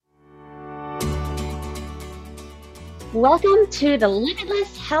Welcome to the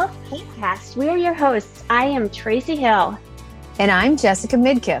Limitless Health Podcast. We are your hosts. I am Tracy Hill. And I'm Jessica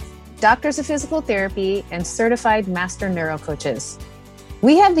Midkiff, doctors of physical therapy and certified master neurocoaches.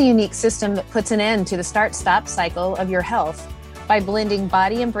 We have the unique system that puts an end to the start-stop cycle of your health by blending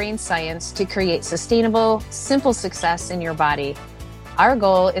body and brain science to create sustainable, simple success in your body. Our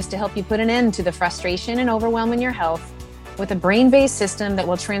goal is to help you put an end to the frustration and overwhelm in your health with a brain-based system that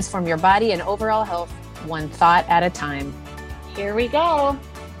will transform your body and overall health one thought at a time. Here we go.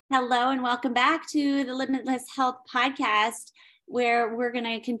 Hello and welcome back to the Limitless Health Podcast, where we're going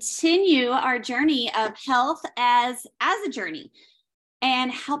to continue our journey of health as a journey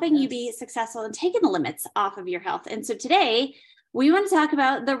and helping you be successful and taking the limits off of your health. And so today we want to talk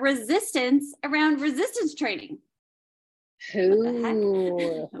about the resistance around resistance training.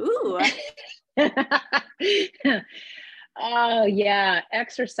 Ooh. Oh yeah,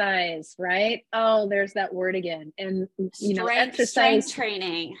 exercise, right? Oh, there's that word again. And exercise,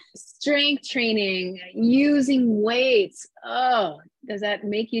 strength training, using weights. Oh, does that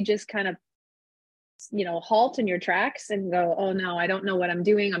make you just kind of, halt in your tracks and go, oh no, I don't know what I'm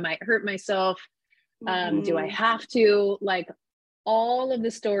doing. I might hurt myself. Do I have to? Like all of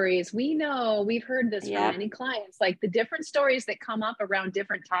the stories we know, we've heard this from many clients, like the different stories that come up around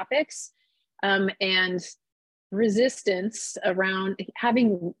different topics, and resistance around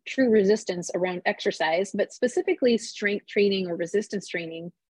having true resistance around exercise, but specifically strength training or resistance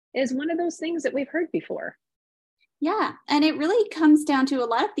training is one of those things that we've heard before. Yeah. And it really comes down to a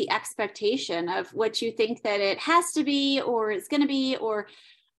lot of the expectation of what you think that it has to be, or it's going to be, or,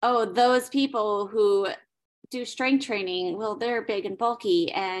 oh, those people who do strength training, well, they're big and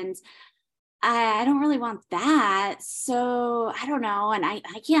bulky and I don't really want that. So I don't know. And I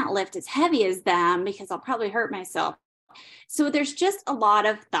can't lift as heavy as them because I'll probably hurt myself. So there's just a lot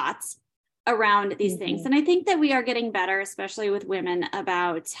of thoughts around these things. And I think that we are getting better, especially with women,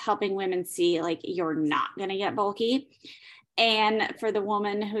 about helping women see like, you're not going to get bulky. And for the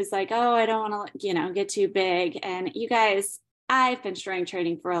woman who's like, oh, I don't want to, get too big. And you guys, I've been strength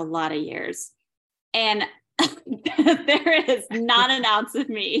training for a lot of years. And there is not an ounce of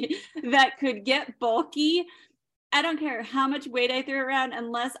me that could get bulky. I don't care how much weight I threw around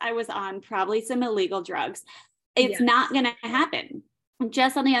unless I was on probably some illegal drugs. It's not going to happen.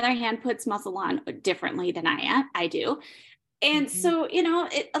 Jess, on the other hand, puts muscle on differently than I do. And so,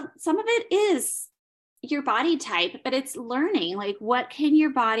 some of it is your body type, but it's learning, like, what can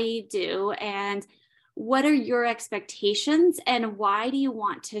your body do? And what are your expectations and why do you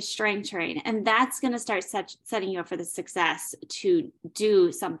want to strength train? And that's going to start setting you up for the success to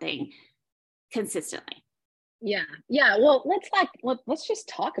do something consistently. Yeah. Well, let's just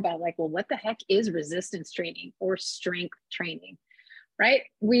talk about what the heck is resistance training or strength training, right?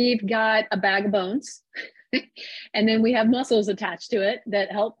 We've got a bag of bones and then we have muscles attached to it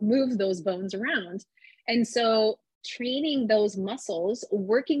that help move those bones around. And so training those muscles,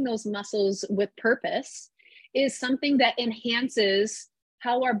 working those muscles with purpose is something that enhances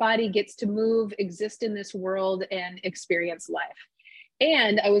how our body gets to move, exist in this world, and experience life.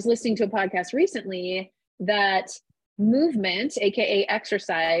 And I was listening to a podcast recently that movement, AKA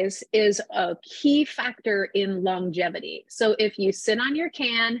exercise, is a key factor in longevity. So if you sit on your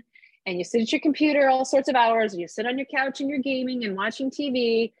can and you sit at your computer all sorts of hours, and you sit on your couch and you're gaming and watching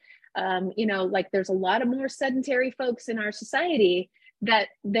TV, there's a lot of more sedentary folks in our society that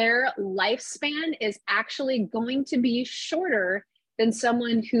their lifespan is actually going to be shorter than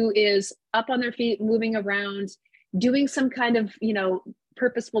someone who is up on their feet, moving around, doing some kind of,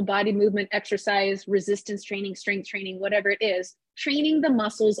 purposeful body movement, exercise, resistance training, strength training, whatever it is, training the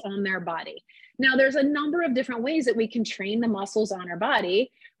muscles on their body. Now, there's a number of different ways that we can train the muscles on our body.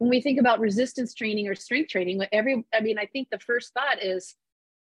 When we think about resistance training or strength training, I think the first thought is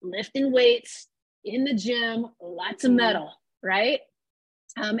lifting weights in the gym, lots of metal, right?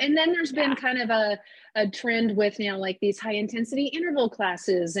 And then there's been kind of a trend with these high intensity interval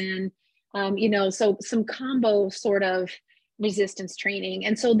classes and, so some combo sort of resistance training.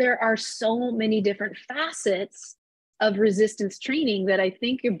 And so there are so many different facets of resistance training that I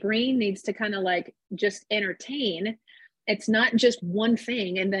think your brain needs to kind of just entertain. It's not just one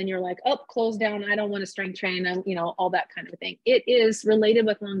thing. And then you're like, oh, close down. I don't want to strength train, all that kind of thing. It is related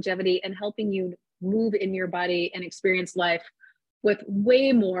with longevity and helping you move in your body and experience life with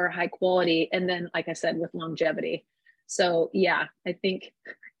way more high quality. And then, like I said, with longevity. So yeah, I think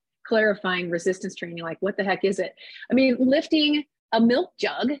clarifying resistance training, what the heck is it? Lifting a milk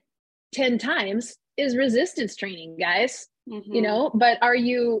jug 10 times is resistance training, guys. But are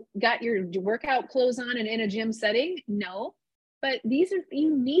you got your workout clothes on and in a gym setting? No, but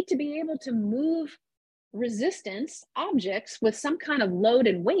you need to be able to move resistance objects with some kind of load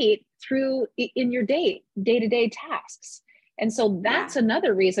and weight through in your day-to-day tasks. And so that's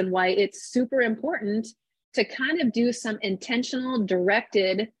another reason why it's super important to kind of do some intentional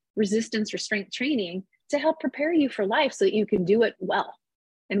directed resistance or strength training to help prepare you for life so that you can do it well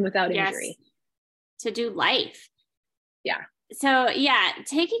and without injury. To do life. Yeah. So yeah,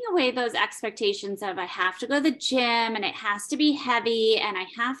 taking away those expectations of I have to go to the gym and it has to be heavy and I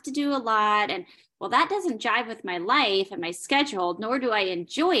have to do a lot. And well, that doesn't jive with my life and my schedule, nor do I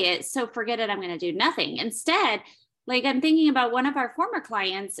enjoy it. So forget it. I'm going to do nothing. Instead, like I'm thinking about one of our former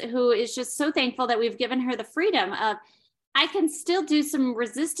clients who is just so thankful that we've given her the freedom of, I can still do some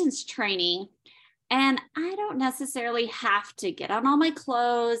resistance training and I don't necessarily have to get on all my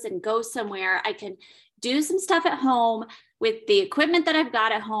clothes and go somewhere. I can do some stuff at home with the equipment that I've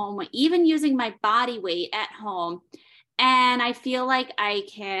got at home, even using my body weight at home. And I feel like I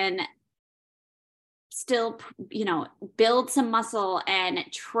can still, build some muscle and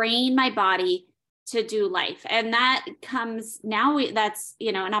train my body to do life. And that comes now, that's,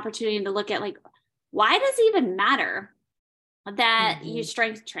 an opportunity to look at like, why does it even matter that you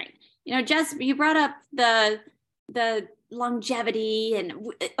strength train? Jess, you brought up the longevity and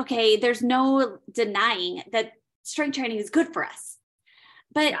okay, there's no denying that strength training is good for us.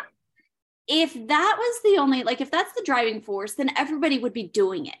 But if that was the only, like, if that's the driving force, then everybody would be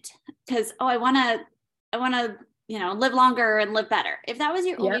doing it because, I want to, live longer and live better. If that was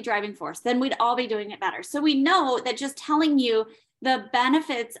your only driving force, then we'd all be doing it better. So we know that just telling you the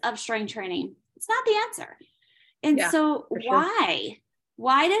benefits of strength training, it's not the answer. And so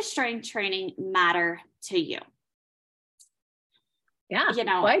why does strength training matter to you? Yeah.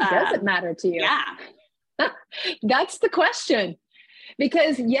 Why does it matter to you? Yeah. That's the question.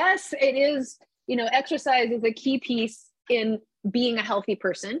 Because yes, it is, exercise is a key piece in being a healthy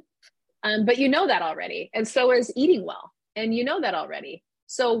person. But you know that already. And so is eating well. And you know that already.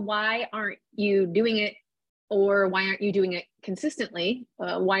 So why aren't you doing it? Or why aren't you doing it consistently?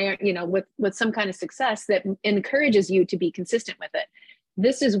 Why aren't, with some kind of success that encourages you to be consistent with it?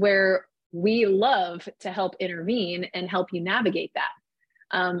 This is where we love to help intervene and help you navigate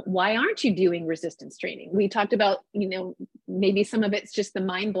that. Why aren't you doing resistance training? We talked about, maybe some of it's just the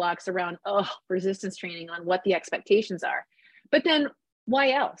mind blocks around, resistance training on what the expectations are. But then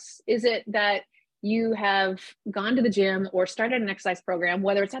why else? Is it that you have gone to the gym or started an exercise program,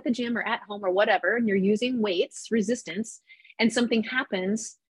 whether it's at the gym or at home or whatever, and you're using weights, resistance, and something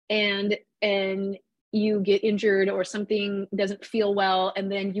happens and you get injured or something doesn't feel well,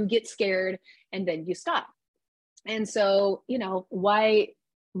 and then you get scared and then you stop. And so, why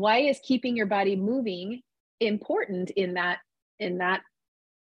is keeping your body moving important in that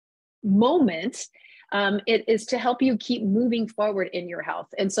moment? It is to help you keep moving forward in your health.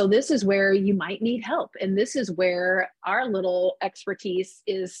 And so this is where you might need help. And this is where our little expertise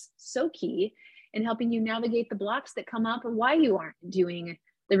is so key in helping you navigate the blocks that come up and why you aren't doing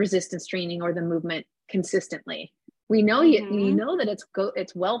the resistance training or the movement consistently. We know you know that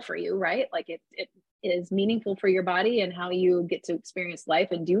it's well for you, right? Like it is meaningful for your body and how you get to experience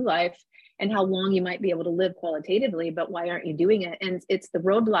life and do life and how long you might be able to live qualitatively, but why aren't you doing it? And it's the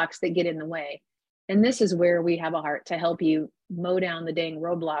roadblocks that get in the way. And this is where we have a heart to help you mow down the dang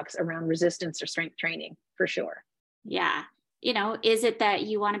roadblocks around resistance or strength training, for sure. Yeah. Is it that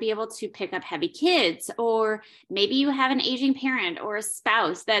you want to be able to pick up heavy kids, or maybe you have an aging parent or a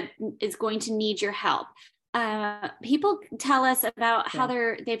spouse that is going to need your help? People tell us about how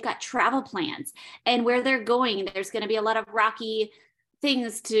they've got travel plans and where they're going. There's going to be a lot of rocky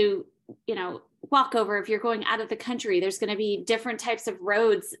things to, walk over. If you're going out of the country, there's going to be different types of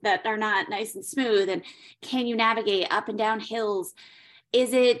roads that are not nice and smooth. And can you navigate up and down hills?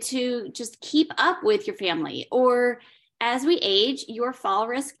 Is it to just keep up with your family? Or as we age, your fall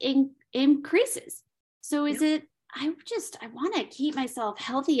risk increases. So is it, I want to keep myself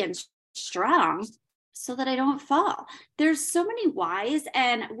healthy and strong so that I don't fall. There's so many whys,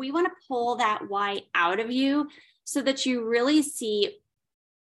 and we want to pull that why out of you so that you really see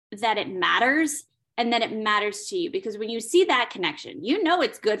that it matters and that it matters to you. Because when you see that connection,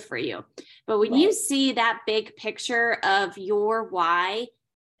 it's good for you. But when you see that big picture of your why,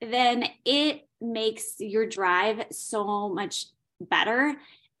 then it makes your drive so much better.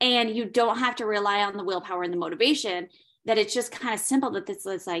 And you don't have to rely on the willpower and the motivation, that it's just kind of simple, that this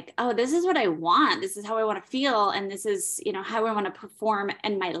is like, this is what I want. This is how I want to feel. And this is, how I want to perform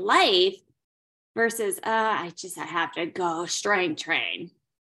in my life versus, I have to go strength train.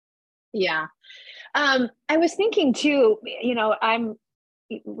 Yeah. I was thinking too,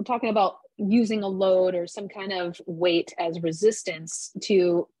 we're talking about using a load or some kind of weight as resistance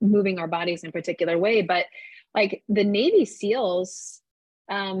to moving our bodies in a particular way. But like the Navy SEALs,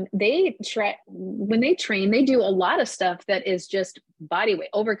 they try, when they train, they do a lot of stuff that is just body weight,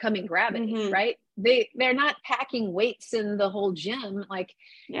 overcoming gravity, right? They're not packing weights in the whole gym. Like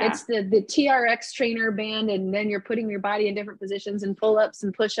it's the TRX trainer band, and then you're putting your body in different positions and pull-ups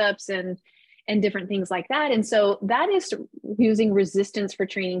and push-ups and different things like that. And so that is using resistance for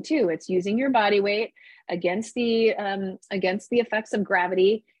training too. It's using your body weight against the effects of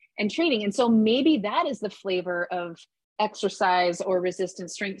gravity and training. And so maybe that is the flavor of exercise or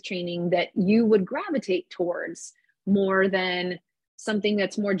resistance strength training that you would gravitate towards more than something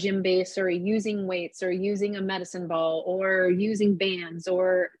that's more gym based, or using weights, or using a medicine ball, or using bands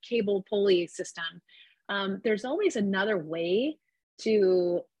or cable pulley system. There's always another way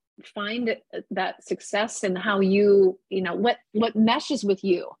to find that success and how what meshes with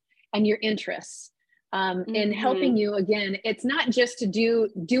you and your interests, in helping you. Again, it's not just to do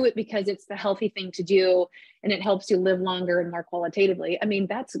it because it's the healthy thing to do and it helps you live longer and more qualitatively. I mean,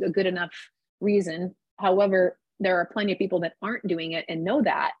 that's a good enough reason. However, there are plenty of people that aren't doing it and know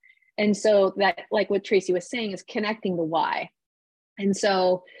that. And so that, like what Tracy was saying, is connecting the why. And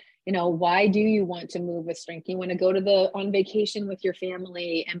so, why do you want to move with strength? You want to go on vacation with your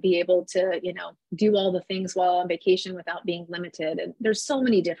family and be able to, do all the things while on vacation without being limited. And there's so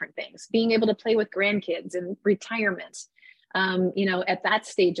many different things. Being able to play with grandkids and retirement, at that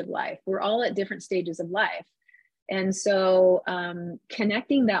stage of life. We're all at different stages of life. And so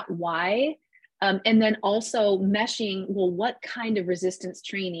connecting that why, and then also meshing, well, what kind of resistance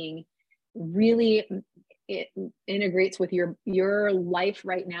training really it integrates with your life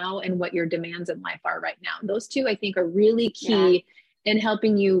right now and what your demands in life are right now. Those two, I think, are really key in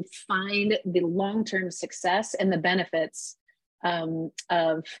helping you find the long-term success and the benefits of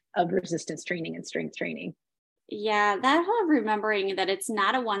resistance training and strength training. Yeah, that whole remembering that it's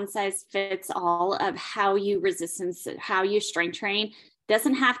not a one size fits all of how you strength train.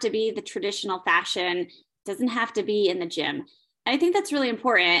 Doesn't have to be the traditional fashion, doesn't have to be in the gym. I think that's really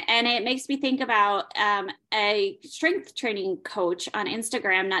important. And it makes me think about a strength training coach on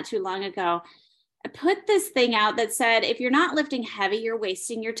Instagram not too long ago. I put this thing out that said, if you're not lifting heavy, you're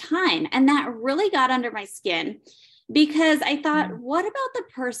wasting your time. And that really got under my skin, because I thought, what about the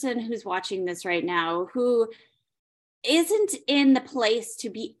person who's watching this right now who isn't in the place to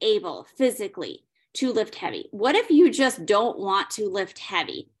be able physically to lift heavy? What if you just don't want to lift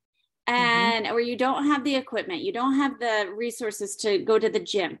heavy? Or you don't have the equipment, you don't have the resources to go to the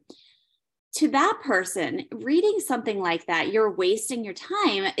gym. To that person, reading something like that, you're wasting your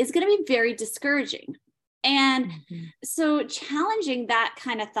time, is going to be very discouraging. And so challenging that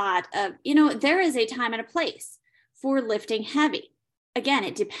kind of thought of, there is a time and a place for lifting heavy. Again,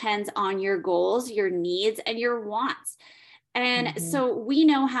 it depends on your goals, your needs, and your wants. And so we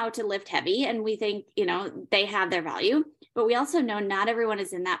know how to lift heavy, and we think, they have their value, but we also know not everyone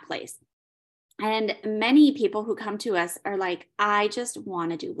is in that place. And many people who come to us are like, I just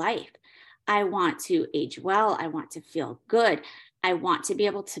want to do life. I want to age well. I want to feel good. I want to be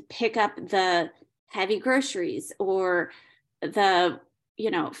able to pick up the heavy groceries or the,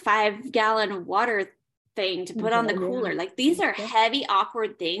 5-gallon water thing to put on the cooler. Like, these are heavy,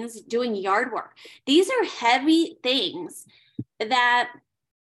 awkward things. Doing yard work. These are heavy things that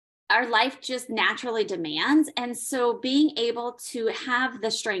our life just naturally demands. And so being able to have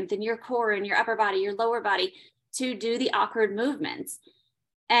the strength in your core and your upper body, your lower body, to do the awkward movements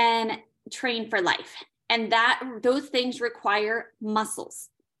and train for life. And those things require muscles.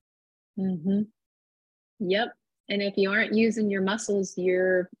 Yep. And if you aren't using your muscles,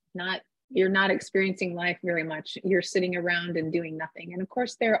 you're not experiencing life very much. You're sitting around and doing nothing. And of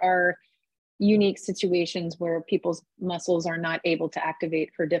course, there are unique situations where people's muscles are not able to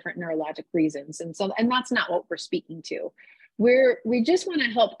activate for different neurologic reasons. And that's not what we're speaking to. We just want to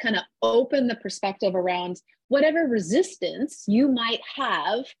help kind of open the perspective around whatever resistance you might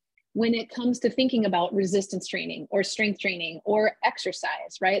have when it comes to thinking about resistance training or strength training or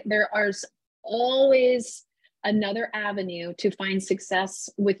exercise, right? There is always another avenue to find success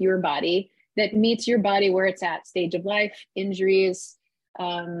with your body that meets your body where it's at, stage of life, injuries,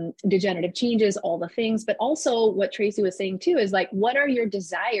 degenerative changes, all the things. But also what Tracy was saying too is like, what are your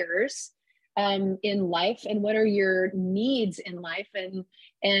desires in life, and what are your needs in life,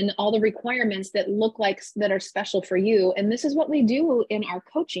 and all the requirements that look like that are special for you. And this is what we do in our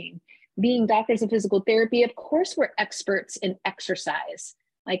coaching. Being doctors of physical therapy, of course, we're experts in exercise,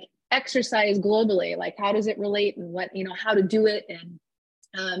 like exercise globally, like how does it relate and what, how to do it.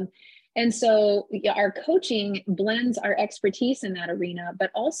 And so our coaching blends our expertise in that arena,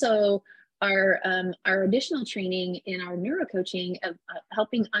 but also our additional training in our neurocoaching of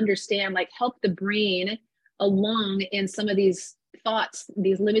helping understand, like help the brain along in some of these thoughts,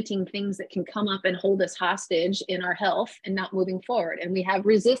 these limiting things that can come up and hold us hostage in our health and not moving forward. And we have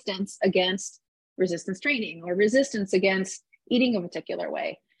resistance against resistance training or resistance against eating a particular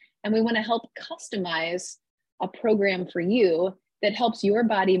way. And we want to help customize a program for you that helps your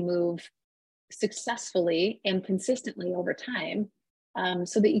body move successfully and consistently over time,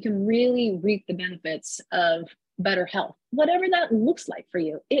 so that you can really reap the benefits of better health, whatever that looks like for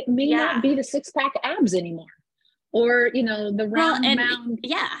you. It may not be the 6-pack abs anymore, or, you know, the round mound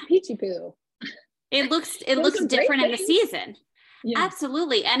peachy poo. It looks different in the season. Yeah.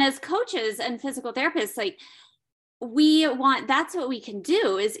 Absolutely. And as coaches and physical therapists, like that's what we can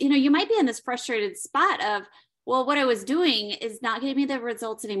do is, you know, you might be in this frustrated spot of, well, what I was doing is not giving me the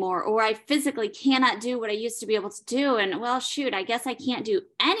results anymore, or I physically cannot do what I used to be able to do. And well, shoot, I guess I can't do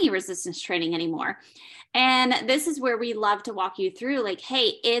any resistance training anymore. And this is where we love to walk you through, like,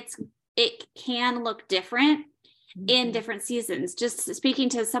 hey, it can look different in different seasons. Just speaking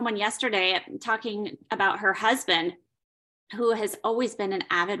to someone yesterday, talking about her husband, who has always been an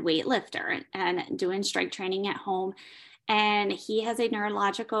avid weightlifter and doing strength training at home. And he has a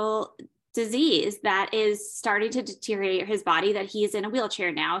neurological disease that is starting to deteriorate his body, that he's in a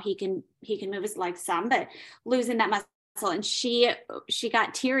wheelchair now. He can move his legs some, but losing that muscle. And she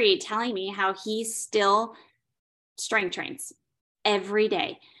got teary telling me how he still strength trains every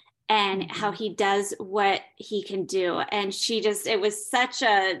day and how he does what he can do. And it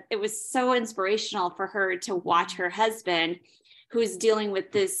was so inspirational for her to watch her husband, who's dealing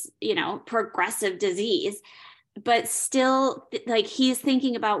with this, you know, progressive disease, but still, like, he's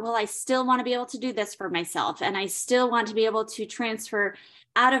thinking about, well, I still want to be able to do this for myself. And I still want to be able to transfer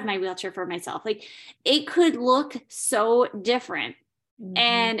out of my wheelchair for myself. Like, it could look so different.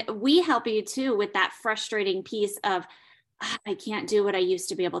 And we help you too with that frustrating piece of, I can't do what I used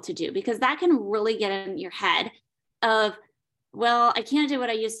to be able to do, because that can really get in your head of, well, I can't do what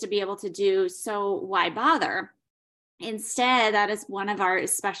I used to be able to do, so why bother? Instead, that is one of our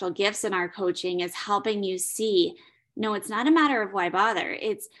special gifts in our coaching, is helping you see, no, it's not a matter of why bother.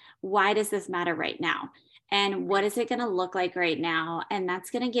 It's, why does this matter right now? And what is it going to look like right now? And that's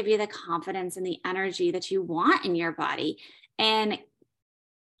going to give you the confidence and the energy that you want in your body. And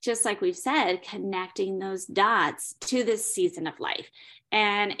just like we've said, connecting those dots to this season of life.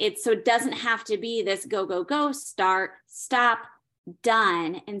 And it doesn't have to be this go, go, go, start, stop,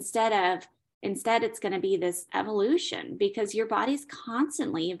 done. Instead, it's going to be this evolution, because your body's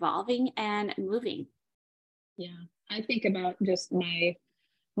constantly evolving and moving. Yeah. I think about just my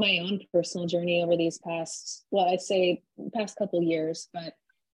own personal journey over these past couple of years, but,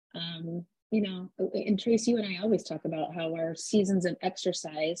 you know, and Trace, you and I always talk about how our seasons of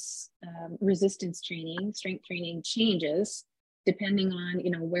exercise, resistance training, strength training changes depending on, you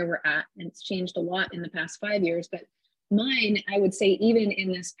know, where we're at. And it's changed a lot in the past 5 years, but mine, I would say, even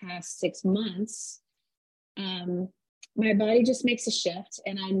in this past 6 months, my body just makes a shift,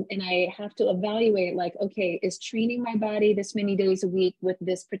 and I have to evaluate, like, okay, is training my body this many days a week with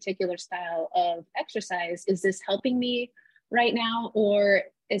this particular style of exercise, is this helping me right now, or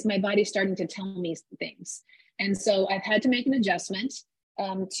is my body starting to tell me things? And so I've had to make an adjustment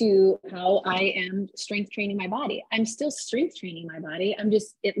to how I am strength training my body. I'm still strength training my body.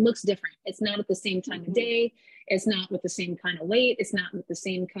 It looks different. It's not at the same time of day. It's not with the same kind of weight. It's not with the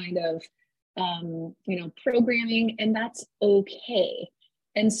same kind of, you know, programming, and that's okay.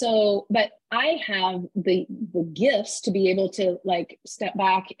 And so, but I have the gifts to be able to, like, step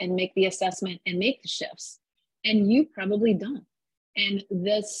back and make the assessment and make the shifts. And you probably don't. And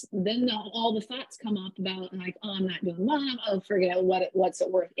then all the thoughts come up about, like, oh, I'm not doing well. Oh, forget what's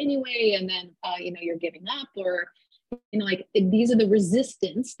it worth anyway. And then, you know, you're giving up, or, you know, like, these are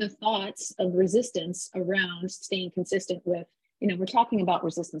the thoughts of resistance around staying consistent with, you know, we're talking about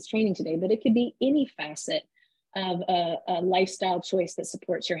resistance training today, but it could be any facet of a lifestyle choice that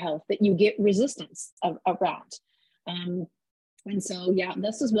supports your health that you get resistance around. And so, yeah,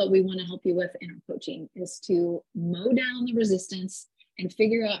 this is what we want to help you with in our coaching, is to mow down the resistance and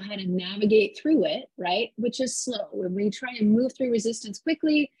figure out how to navigate through it, right? Which is slow. When we try and move through resistance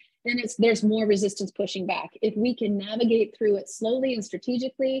quickly, then there's more resistance pushing back. If we can navigate through it slowly and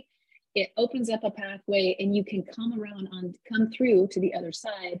strategically, it opens up a pathway, and you can come through to the other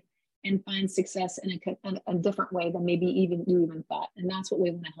side and find success in a different way than maybe you even thought. And that's what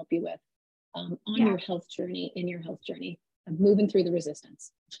we want to help you with on your health journey, of moving through the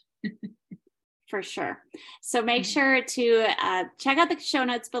resistance. For sure. So make sure to check out the show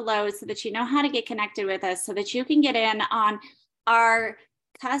notes below so that you know how to get connected with us, so that you can get in on our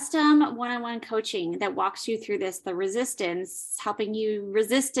custom one-on-one coaching that walks you through this, the resistance, helping you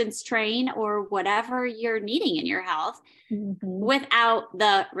resistance train or whatever you're needing in your health without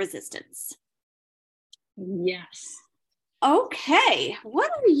the resistance. Yes. Okay. What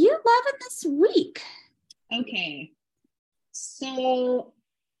are you loving this week? Okay. So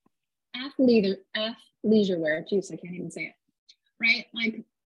athleisure wear, geez, I can't even say it. Right? Like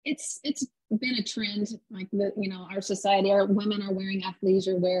it's been a trend, like our society, our women are wearing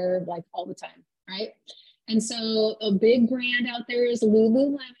athleisure wear like all the time, right? And so a big brand out there is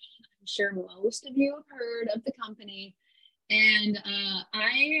Lululemon. I'm sure most of you have heard of the company. And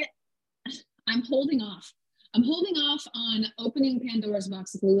I'm holding off. I'm holding off on opening Pandora's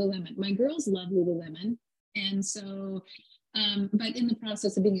box with Lululemon. My girls love Lululemon. And so, but in the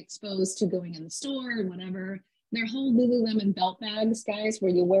process of being exposed to going in the store and whatever, their whole Lululemon belt bags, guys,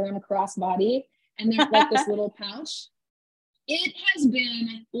 where you wear them across body and they're like this little pouch. It has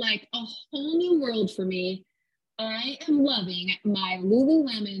been like a whole new world for me. I am loving my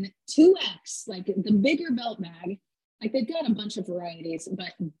Lululemon 2X, like the bigger belt bag. Like they've got a bunch of varieties,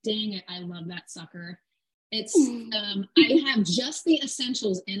 but dang it, I love that sucker. It's, I have just the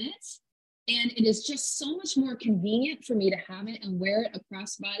essentials in it. And it is just so much more convenient for me to have it and wear it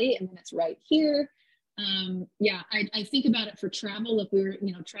across body. And then it's right here. I think about it for travel. If we were,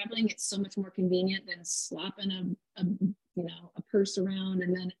 traveling, it's so much more convenient than slopping a purse around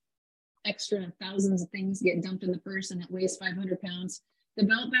and then extra thousands of things get dumped in the purse and it weighs 500 pounds. The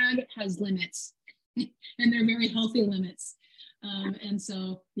belt bag has limits and they're very healthy limits. And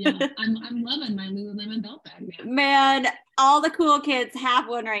so, I'm loving my Lululemon belt bag now. Man, all the cool kids have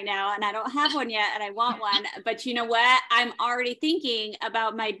one right now, and I don't have one yet, and I want one. But you know what? I'm already thinking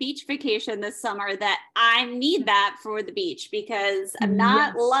about my beach vacation this summer that I need that for the beach because I'm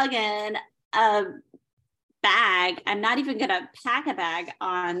not lugging a bag. I'm not even going to pack a bag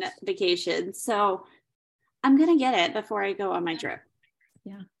on vacation. So I'm going to get it before I go on my trip.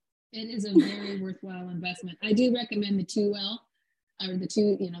 Yeah, it is a very worthwhile investment. I do recommend the 2L. Or the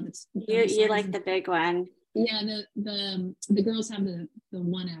two, you like the big one. Yeah, the girls have the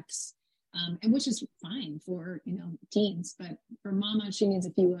 1X, and which is fine for teens, but for mama, she needs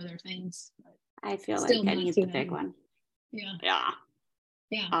a few other things. I feel like I need the big one. Yeah.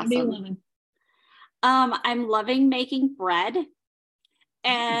 Awesome. What are you loving? I'm loving making bread,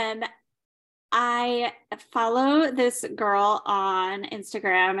 and I follow this girl on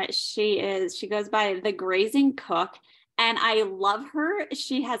Instagram. She goes by The Grazing Cook. And I love her.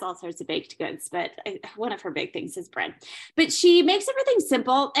 She has all sorts of baked goods, but one of her big things is bread. But she makes everything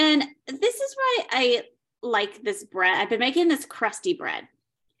simple. And this is why I like this bread. I've been making this crusty bread.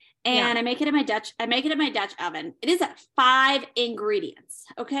 And I make it in my Dutch oven. It is 5 ingredients.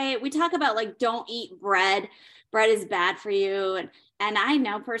 Okay. We talk about like, don't eat bread. Bread is bad for you. And I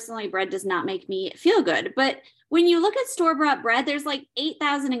know personally bread does not make me feel good. But when you look at store-bought bread, there's like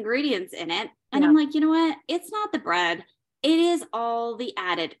 8,000 ingredients in it. And I'm like, you know what? It's not the bread. It is all the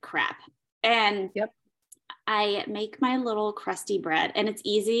added crap. And I make my little crusty bread and it's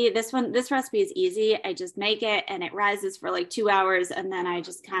easy. This recipe is easy. I just make it and it rises for like 2 hours. And then I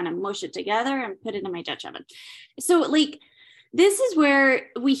just kind of mush it together and put it in my Dutch oven. So like, this is where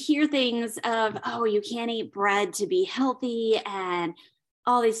we hear things of, oh, you can't eat bread to be healthy and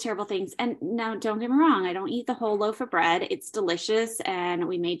all these terrible things. And now don't get me wrong. I don't eat the whole loaf of bread. It's delicious. And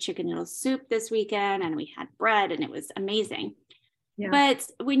we made chicken noodle soup this weekend and we had bread and it was amazing. Yeah. But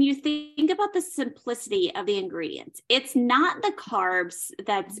when you think about the simplicity of the ingredients, it's not the carbs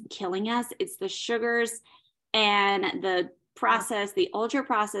that's killing us. It's the sugars and the process, the ultra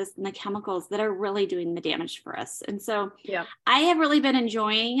processed and the chemicals that are really doing the damage for us. And so I have really been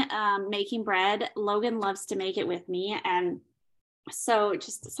enjoying making bread. Logan loves to make it with me. And so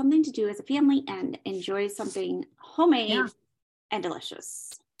just something to do as a family and enjoy something homemade and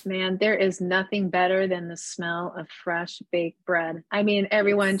delicious. Man, there is nothing better than the smell of fresh baked bread. I mean,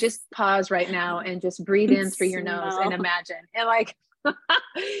 everyone just pause right now and just breathe in through your nose and imagine. And like,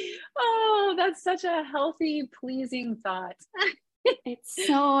 oh, that's such a healthy, pleasing thought. It's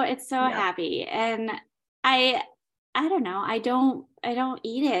so happy. And I don't know. I don't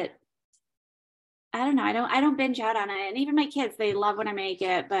eat it. I don't know. I don't binge out on it. And even my kids, they love when I make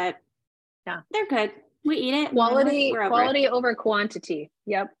it, but they're good. We eat it. Quality over quantity.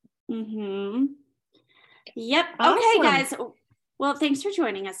 Yep. Mm-hmm. Yep. Awesome. Okay, guys. Well, thanks for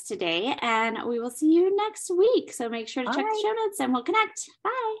joining us today, and we will see you next week. So make sure to check the show notes, and we'll connect.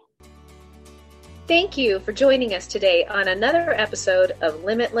 Bye. Thank you for joining us today on another episode of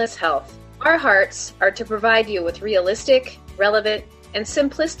Limitless Health. Our hearts are to provide you with realistic, relevant, and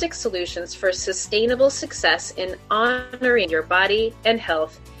simplistic solutions for sustainable success in honoring your body and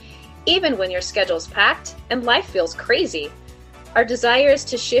health, even when your schedule's packed and life feels crazy. Our desire is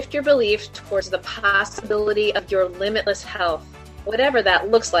to shift your belief towards the possibility of your limitless health, whatever that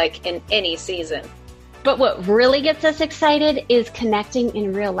looks like in any season. But what really gets us excited is connecting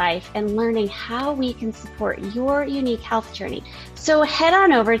in real life and learning how we can support your unique health journey. So head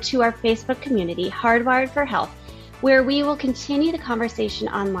on over to our Facebook community, Hardwired for Health, where we will continue the conversation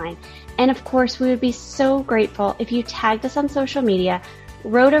online. And of course, we would be so grateful if you tagged us on social media,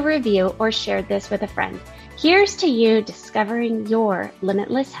 wrote a review, or shared this with a friend. Here's to you discovering your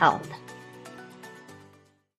limitless health.